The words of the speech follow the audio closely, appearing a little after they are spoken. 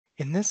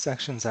In this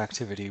section's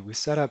activity, we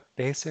set up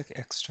basic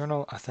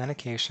external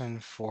authentication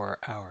for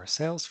our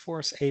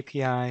Salesforce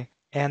API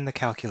and the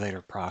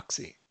calculator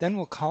proxy. Then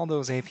we'll call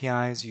those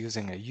APIs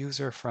using a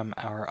user from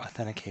our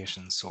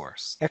authentication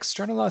source.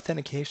 External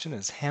authentication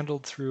is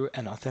handled through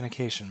an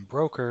authentication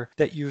broker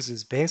that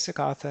uses basic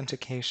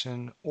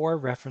authentication or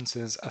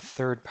references a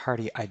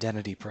third-party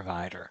identity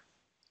provider.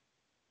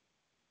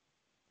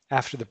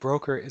 After the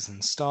broker is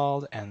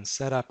installed and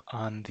set up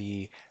on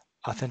the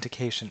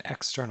Authentication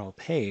external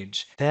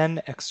page,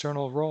 then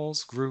external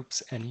roles,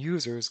 groups, and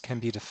users can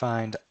be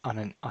defined on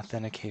an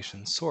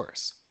authentication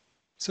source.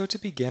 So to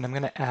begin, I'm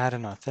going to add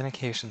an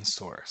authentication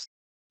source.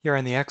 Here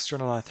on the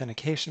external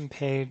authentication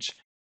page,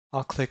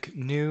 I'll click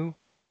New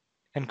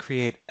and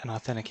create an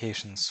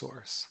authentication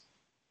source.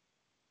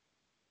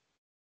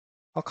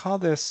 I'll call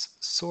this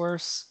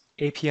Source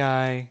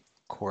API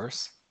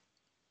Course.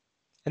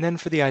 And then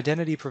for the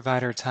identity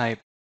provider type,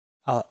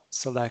 I'll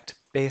select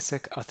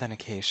Basic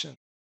Authentication.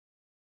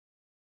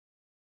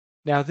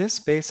 Now this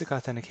basic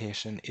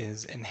authentication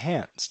is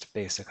enhanced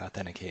basic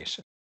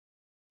authentication.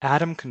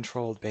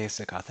 Atom-controlled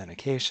basic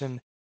authentication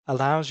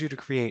allows you to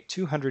create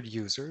 200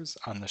 users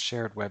on the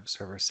shared web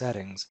server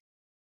settings,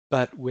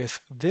 but with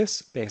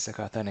this basic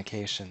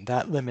authentication,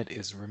 that limit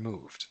is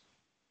removed.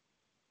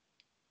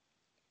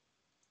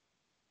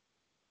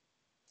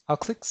 I'll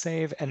click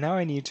Save, and now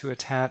I need to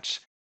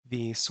attach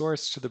the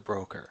source to the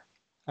broker.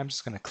 I'm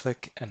just going to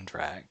click and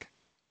drag.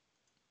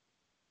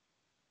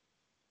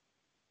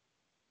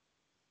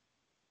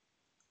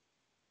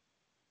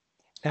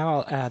 Now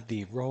I'll add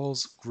the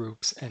roles,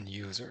 groups, and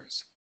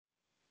users.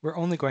 We're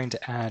only going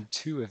to add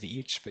 2 of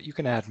each, but you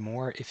can add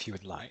more if you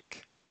would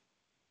like.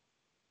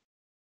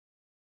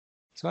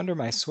 So under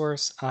my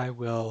source, I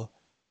will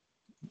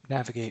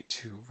navigate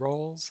to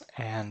roles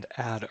and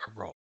add a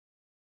role.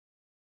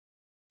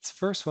 This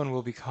first one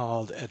will be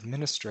called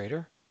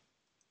administrator.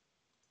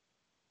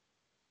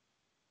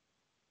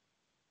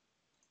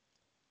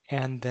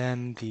 And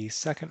then the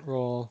second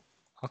role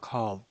I'll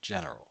call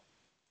general.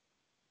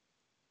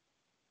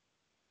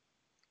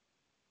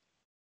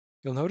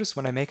 You'll notice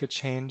when I make a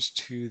change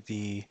to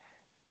the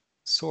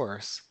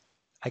source,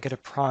 I get a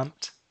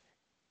prompt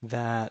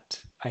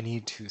that I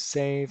need to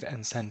save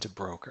and send to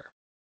broker.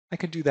 I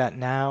could do that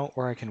now,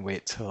 or I can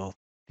wait till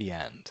the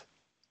end.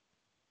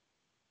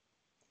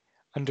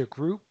 Under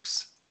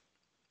groups,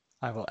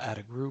 I will add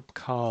a group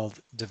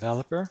called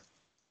developer,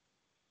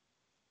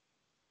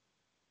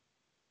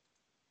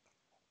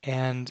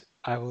 and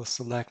I will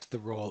select the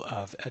role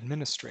of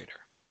administrator.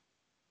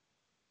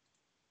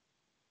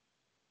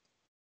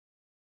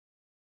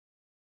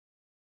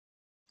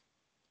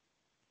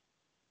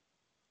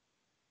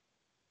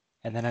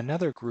 And then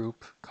another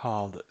group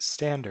called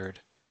standard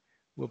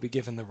will be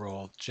given the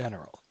role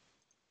general.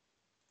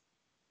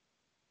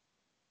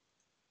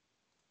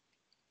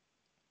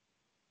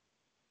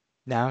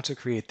 Now to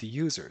create the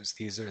users,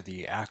 these are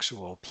the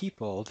actual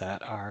people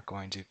that are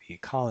going to be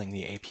calling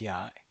the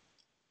API.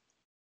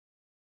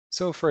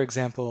 So for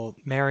example,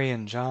 Mary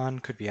and John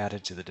could be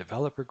added to the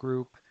developer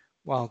group,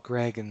 while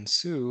Greg and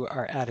Sue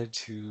are added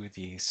to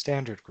the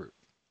standard group.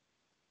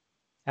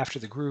 After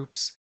the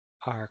groups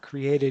are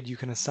created, you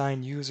can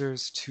assign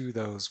users to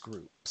those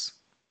groups.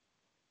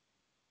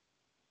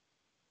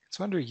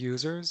 So under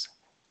users,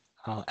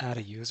 I'll add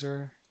a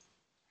user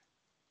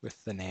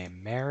with the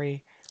name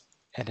Mary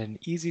and an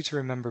easy to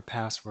remember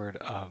password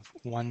of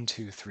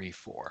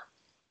 1234.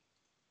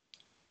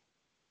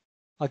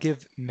 I'll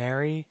give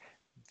Mary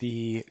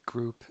the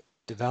group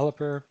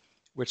developer,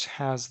 which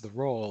has the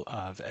role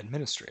of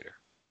administrator.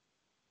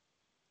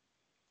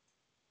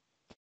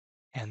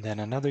 And then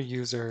another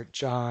user,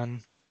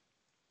 John,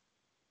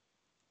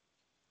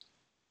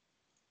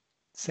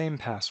 same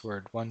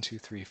password,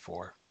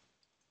 1234.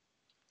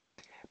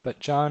 But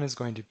John is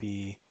going to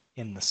be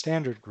in the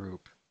standard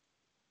group.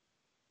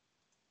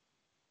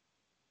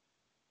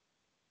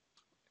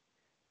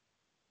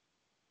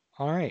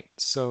 All right,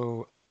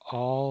 so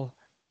all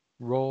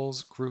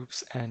roles,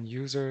 groups, and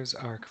users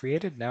are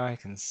created. Now I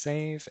can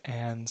save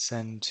and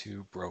send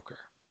to broker.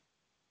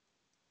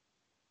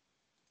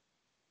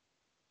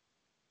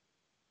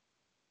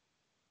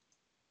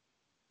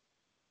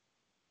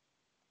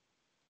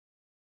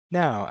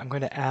 Now I'm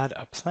going to add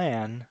a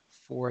plan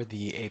for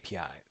the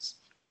APIs.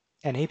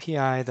 An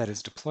API that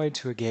is deployed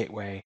to a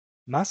gateway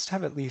must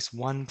have at least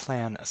one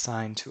plan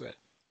assigned to it.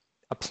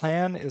 A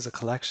plan is a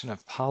collection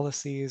of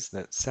policies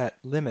that set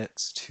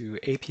limits to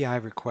API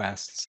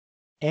requests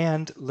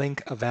and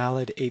link a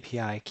valid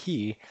API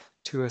key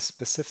to a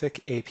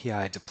specific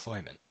API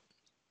deployment.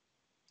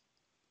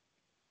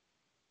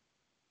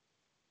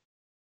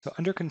 So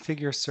under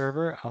Configure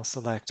Server, I'll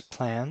select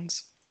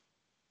Plans,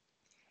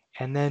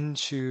 and then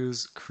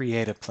choose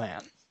Create a Plan.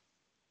 I'm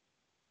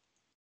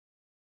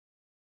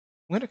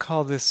going to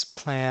call this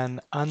plan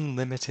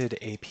Unlimited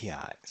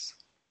APIs.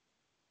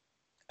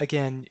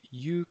 Again,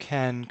 you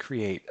can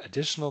create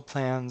additional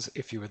plans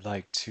if you would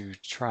like to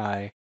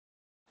try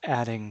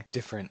adding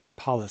different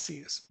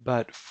policies,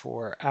 but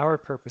for our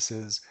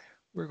purposes,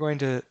 we're going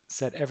to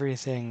set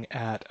everything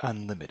at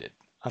unlimited.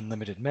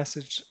 unlimited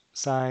message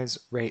size,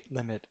 rate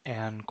limit,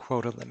 and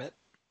quota limit.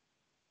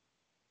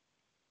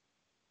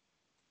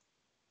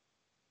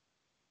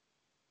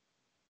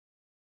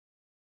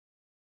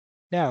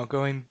 Now,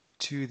 going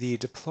to the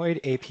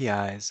deployed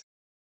APIs,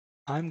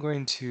 I'm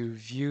going to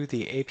view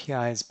the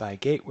APIs by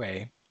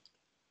gateway,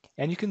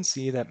 and you can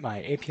see that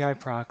my API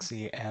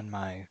proxy and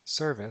my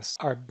service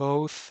are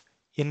both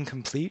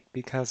incomplete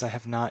because I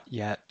have not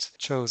yet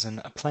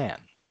chosen a plan.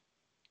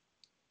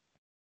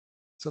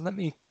 So let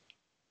me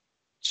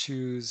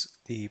choose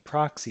the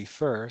proxy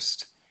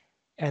first,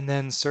 and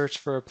then search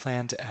for a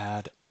plan to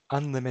add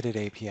unlimited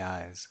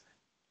APIs.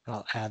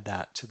 I'll add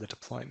that to the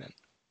deployment.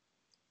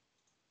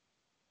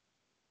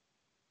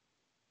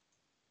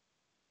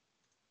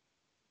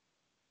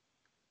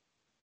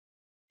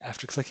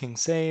 After clicking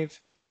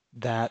Save,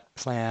 that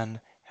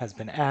plan has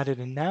been added,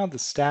 and now the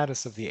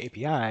status of the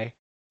API,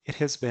 it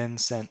has been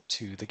sent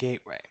to the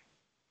gateway.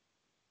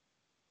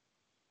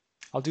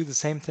 I'll do the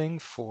same thing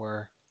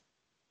for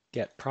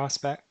Get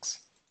Prospects.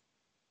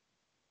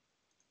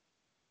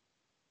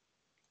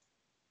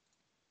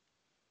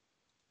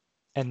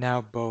 And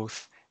now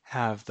both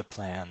have the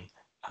plan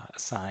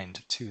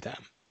assigned to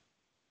them.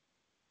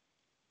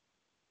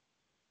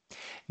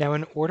 Now,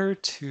 in order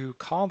to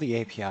call the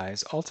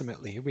APIs,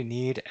 ultimately, we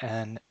need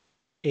an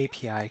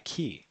API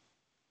key.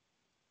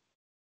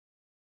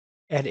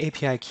 And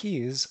API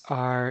keys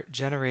are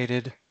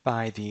generated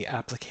by the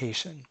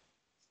application.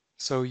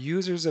 So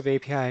users of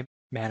API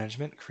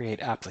management create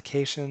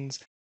applications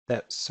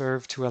that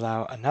serve to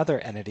allow another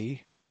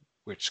entity,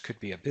 which could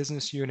be a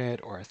business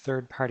unit or a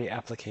third-party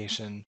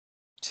application,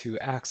 to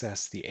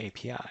access the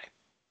API.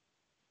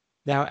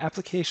 Now,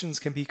 applications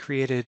can be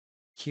created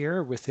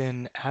here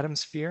within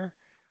Atomsphere,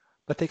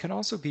 but they can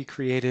also be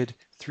created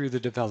through the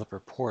developer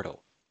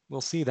portal.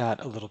 We'll see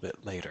that a little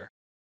bit later.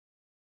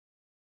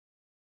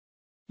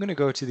 I'm going to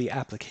go to the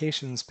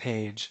Applications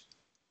page,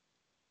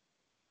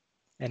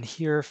 and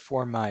here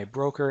for my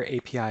Broker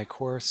API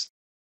course,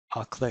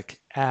 I'll click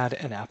Add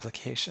an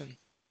Application.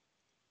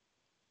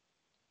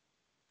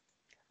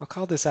 I'll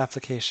call this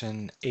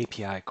application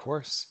API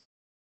Course,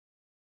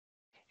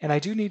 and I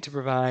do need to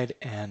provide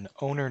an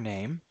owner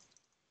name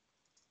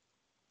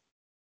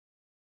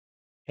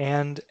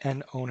and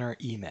an owner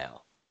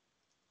email.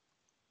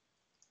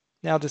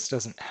 Now, this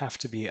doesn't have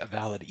to be a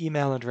valid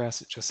email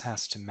address, it just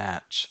has to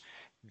match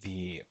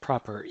the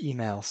proper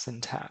email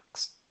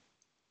syntax.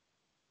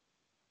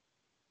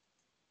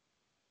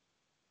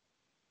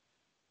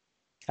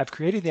 I've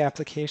created the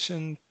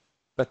application,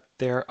 but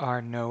there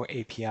are no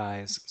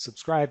APIs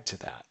subscribed to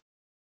that.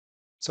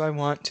 So I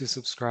want to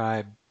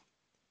subscribe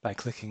by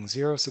clicking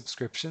Zero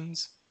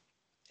Subscriptions,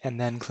 and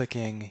then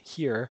clicking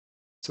here,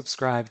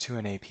 Subscribe to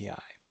an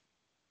API.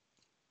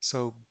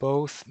 So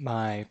both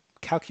my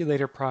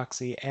calculator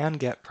proxy and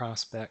get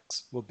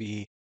prospects will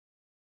be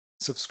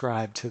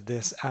subscribed to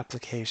this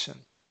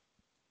application.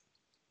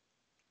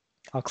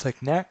 I'll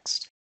click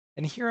Next,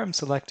 and here I'm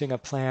selecting a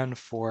plan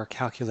for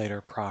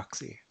calculator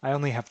proxy. I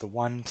only have the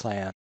one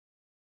plan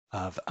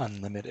of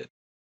unlimited.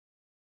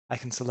 I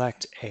can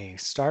select a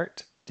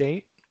start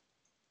date,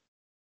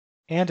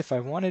 and if I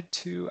wanted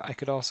to, I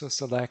could also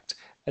select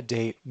a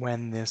date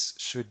when this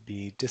should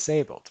be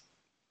disabled.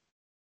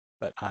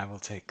 But I will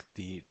take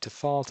the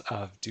default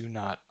of Do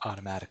Not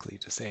Automatically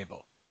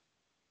Disable.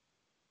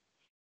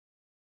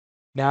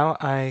 Now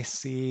I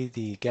see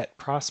the Get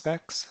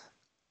Prospects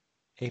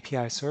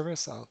API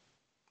service. I'll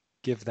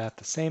give that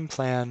the same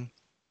plan,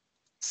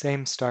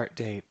 same start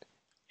date,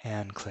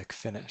 and click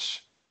Finish.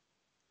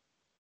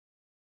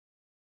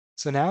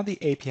 So now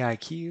the API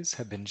keys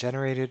have been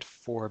generated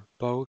for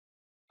both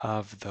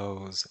of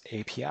those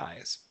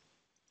APIs.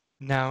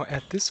 Now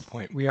at this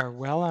point, we are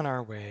well on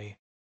our way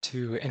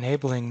to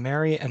enabling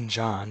Mary and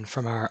John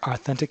from our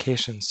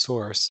authentication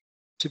source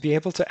to be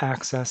able to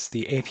access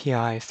the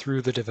API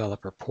through the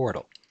developer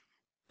portal.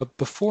 But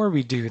before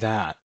we do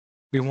that,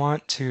 we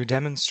want to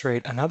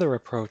demonstrate another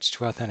approach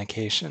to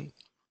authentication.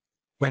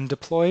 When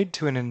deployed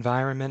to an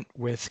environment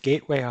with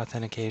gateway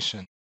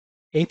authentication,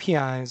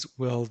 APIs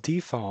will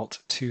default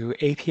to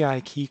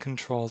API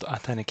key-controlled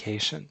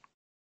authentication.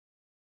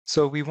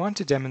 So we want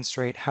to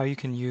demonstrate how you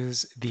can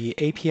use the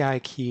API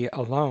key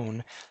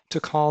alone to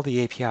call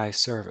the API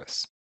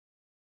service.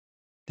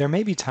 There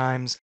may be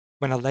times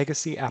when a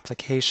legacy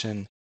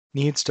application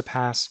needs to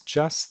pass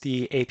just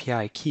the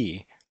API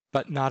key,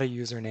 but not a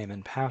username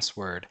and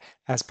password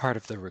as part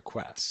of the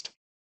request.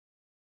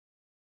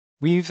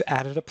 We've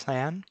added a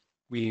plan,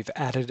 we've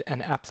added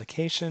an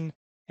application,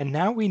 and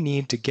now we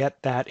need to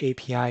get that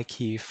API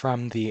key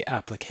from the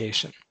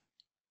application.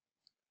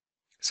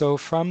 So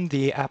from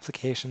the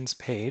Applications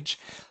page,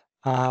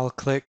 I'll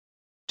click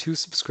To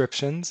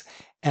Subscriptions,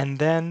 and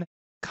then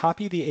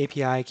copy the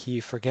API key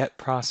for Get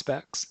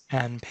Prospects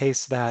and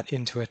paste that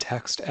into a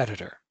text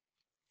editor.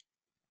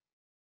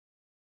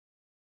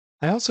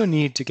 I also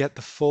need to get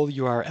the full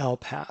URL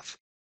path.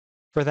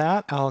 For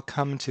that, I'll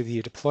come to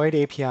the Deployed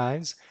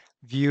APIs,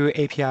 View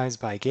APIs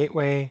by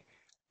Gateway,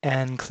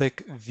 and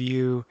click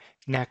View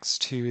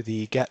next to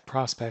the Get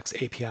Prospects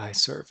API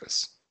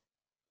service.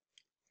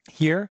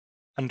 Here,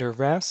 under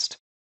REST,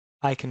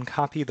 I can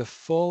copy the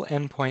full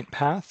endpoint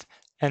path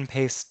and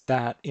paste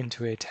that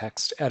into a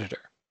text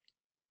editor.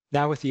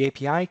 Now with the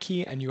API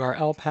key and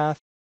URL path,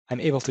 I'm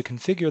able to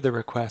configure the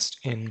request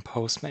in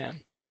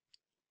Postman.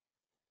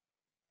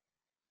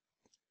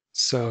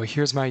 So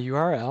here's my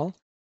URL.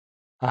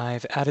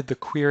 I've added the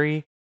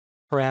query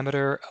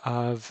parameter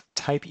of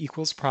type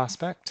equals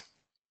prospect.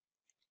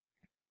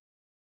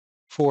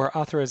 For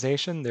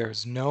authorization,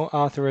 there's no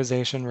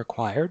authorization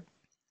required,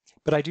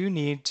 but I do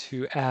need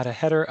to add a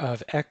header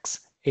of X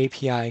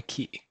API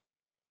key.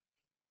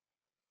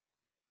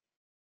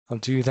 I'll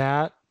do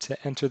that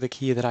to enter the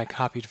key that I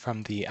copied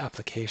from the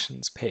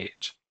applications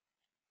page.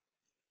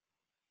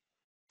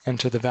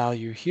 Enter the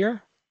value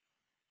here,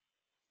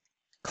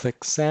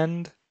 click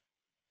send,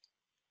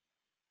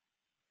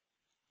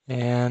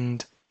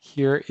 and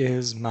here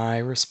is my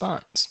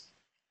response.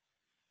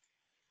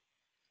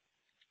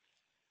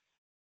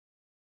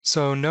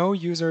 So no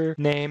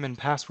username and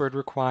password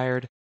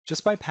required.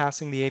 Just by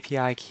passing the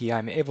API key,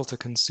 I'm able to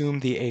consume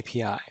the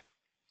API.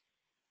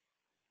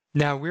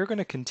 Now we're going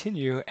to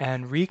continue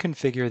and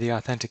reconfigure the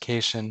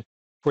authentication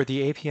for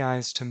the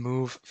APIs to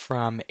move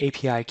from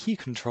API key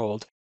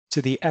controlled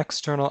to the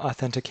external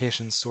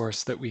authentication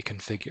source that we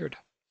configured.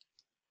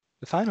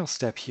 The final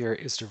step here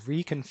is to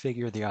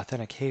reconfigure the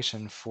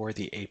authentication for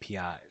the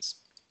APIs.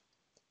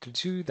 To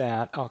do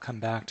that, I'll come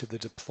back to the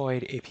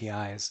deployed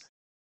APIs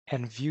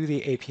and view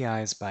the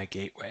APIs by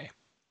gateway.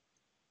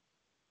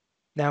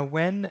 Now,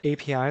 when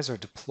APIs are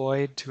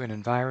deployed to an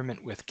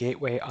environment with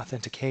gateway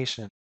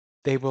authentication,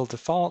 they will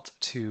default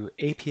to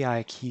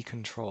API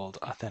key-controlled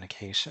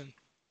authentication.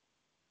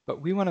 But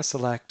we want to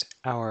select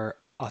our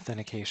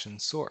authentication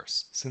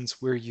source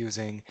since we're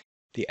using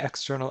the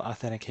external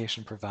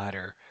authentication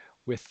provider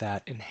with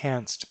that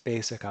enhanced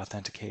basic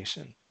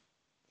authentication.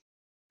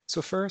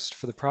 So first,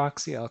 for the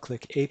proxy, I'll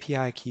click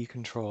API key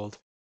controlled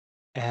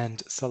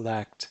and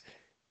select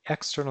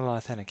external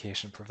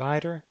authentication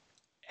provider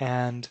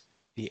and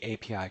the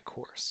API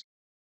course.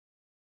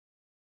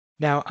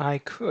 Now I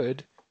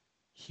could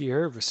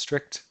here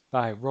restrict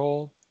by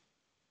role,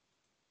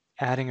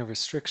 adding a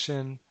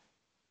restriction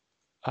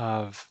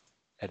of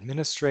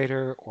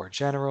administrator or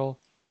general,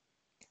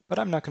 but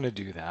I'm not going to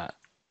do that.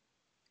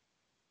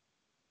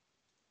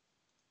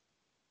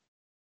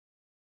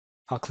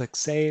 I'll click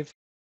Save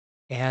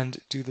and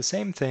do the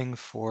same thing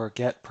for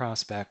Get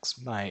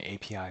Prospects, my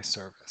API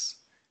service,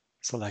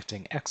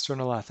 selecting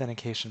External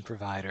Authentication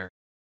Provider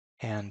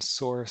and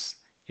Source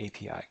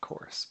API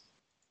Course.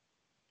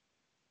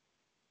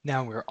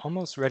 Now we're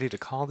almost ready to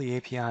call the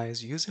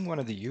APIs using one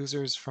of the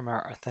users from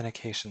our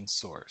authentication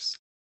source.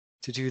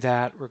 To do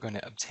that, we're going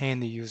to obtain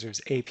the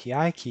user's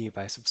API key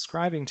by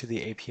subscribing to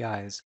the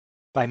APIs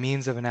by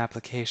means of an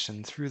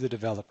application through the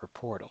developer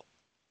portal.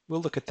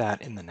 We'll look at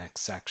that in the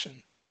next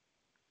section.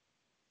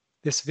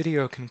 This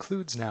video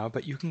concludes now,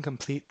 but you can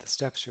complete the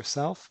steps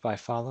yourself by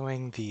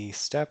following the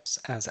steps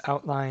as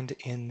outlined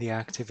in the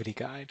activity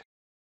guide.